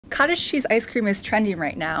Cottage cheese ice cream is trending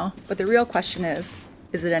right now, but the real question is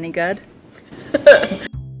it any good?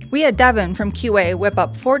 We had Devin from QA whip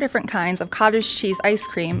up 4 different kinds of cottage cheese ice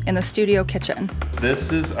cream in the studio kitchen.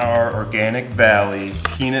 This is our Organic Valley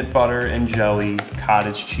peanut butter and jelly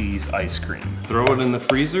cottage cheese ice cream. Throw it in the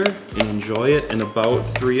freezer and enjoy it in about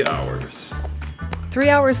 3 hours. 3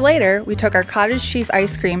 hours later, we took our cottage cheese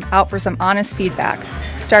ice cream out for some honest feedback,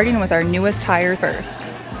 starting with our newest hire first.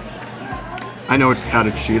 I know it's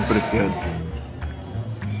cottage cheese, but it's good.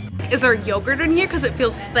 Is there yogurt in here? Because it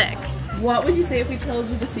feels thick. What would you say if we told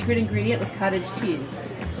you the secret ingredient was cottage cheese?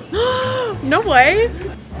 No way.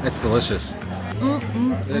 It's delicious.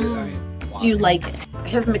 Do you like it? I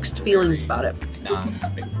have mixed feelings about it.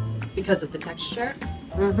 Because of the texture?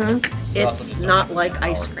 It's not like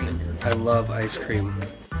ice cream. I love ice cream.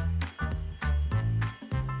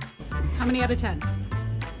 How many out of 10?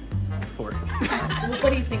 4.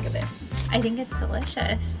 What do you think of it? I think it's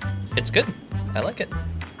delicious. It's good. I like it.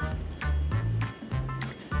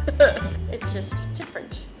 It's just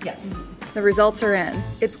different. Yes. The results are in.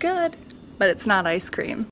 It's good, but it's not ice cream.